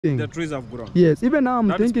The trees have grown. Yes, even now I'm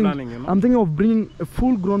That thinking, planning, you know? I'm thinking of bringing a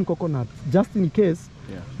full-grown coconut just in case.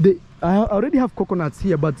 Yeah. I already have coconuts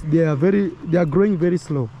here, but they are growing very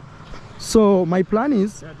slow. So my plan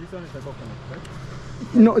is. Yeah, this one is a coconut,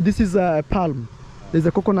 right? No, this is a palm. There's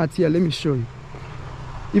a coconut here. Let me show you.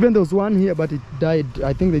 Even there was one here, but it died.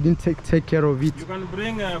 I think they didn't take care of it. You can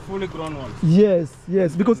bring a fully grown one. Yes,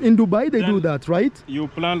 yes, because in Dubai they do that, right? You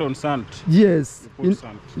plant on sand. Yes. You put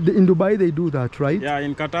sand. In Dubai they do that, right? Yeah,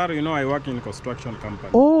 in Qatar, you know, I work in construction company.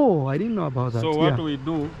 Oh, I didn't know about that. So what we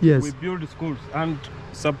do, yes, we build schools, and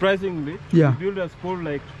surprisingly, yeah, we build a school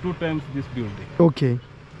like 2 times this building. Okay.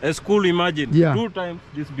 A school, imagine, yeah, 2 times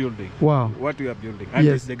this building. Wow. What you are building, and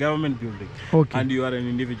yes, it's the government building. Okay. And you are an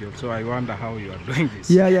individual, so I wonder how you are doing this.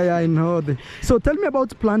 Yeah, I know. So tell me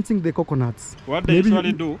about planting the coconuts. What they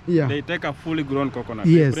usually do, yeah, they take a fully grown coconut.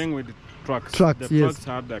 Yes. They bring with trucks. Trucks, the yes, trucks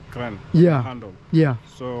have the crane, yeah, handle. Yeah.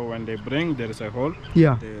 So when they bring, there is a hole.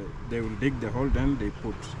 Yeah. They will dig the hole, then they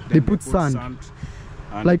put sand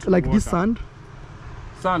and like water. this sand.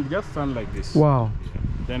 Sand, just sand like this. Wow. Yeah.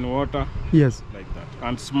 Then water. Yes. Like that,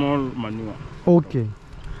 and small manure. Okay,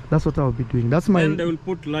 that's what I'll be doing. That's my. Then they will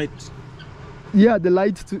put light. Yeah, the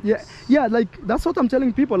light too. Yeah, like that's what I'm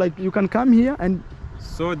telling people. Like you can come here and.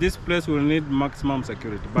 So this place will need maximum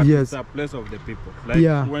security, but yes, it's a place of the people. Like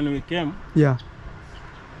yeah, when we came. Yeah.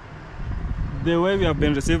 The way we have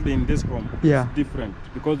been received in this home, yeah, is different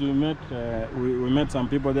because we met some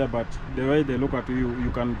people there, but the way they look at you,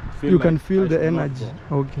 you can feel. You like can feel the energy.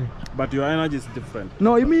 Okay. But your energy is different.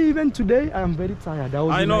 No, even today I am very tired.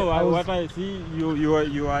 I know what I see.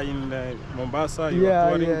 You are in Mombasa. You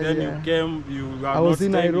are touring. Then you came. You are not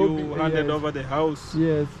staying. Nairobi, you handed over the house.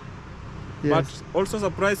 Yes. But also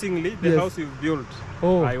surprisingly, the house you built.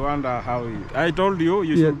 Oh. I wonder how you. I told you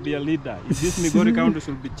should be a leader. This Migori County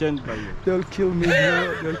should be changed by you. They'll kill me.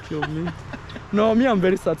 No, they'll kill me. No, me, I'm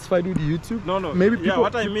very satisfied with YouTube. No. Maybe people, yeah,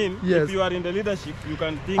 what I mean, yes, if you are in the leadership, you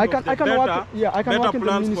can think I can better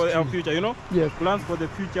plans for our future. You know, yes, plans for the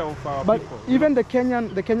future of our but people. Even the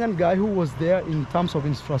Kenyan guy who was there in terms of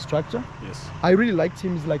infrastructure, yes, I really liked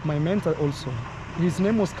him. He's like my mentor also. His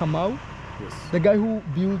name was Kamau. Yes. The guy who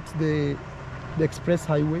built the express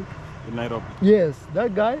highway in Nairobi. Yes,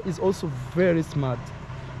 that guy is also very smart.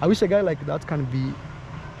 I wish a guy like that can be,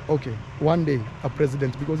 okay, one day a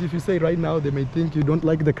president, because if you say right now, they may think you don't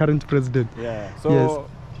like the current president. Yeah, so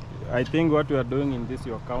yes, I think what you are doing in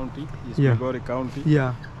your county is Migori County.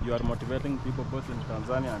 Yeah. You are motivating people both in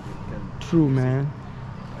Tanzania and in Kenya. True, man.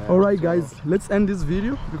 All right, guys, let's end this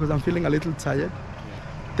video because I'm feeling a little tired.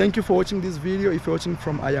 Thank you for watching this video. If you're watching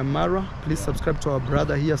from Ayamara, please subscribe to our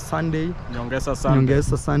brother here, Sande.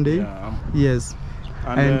 Nyongesa Sande. Yeah, yes.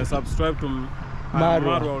 And subscribe to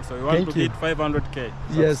Maru also. We want to hit 500k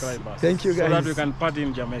subscribers. Thank you, guys. So that we can party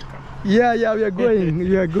in Jamaica. Yeah, we are going.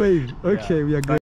 We are going. Okay, we are going.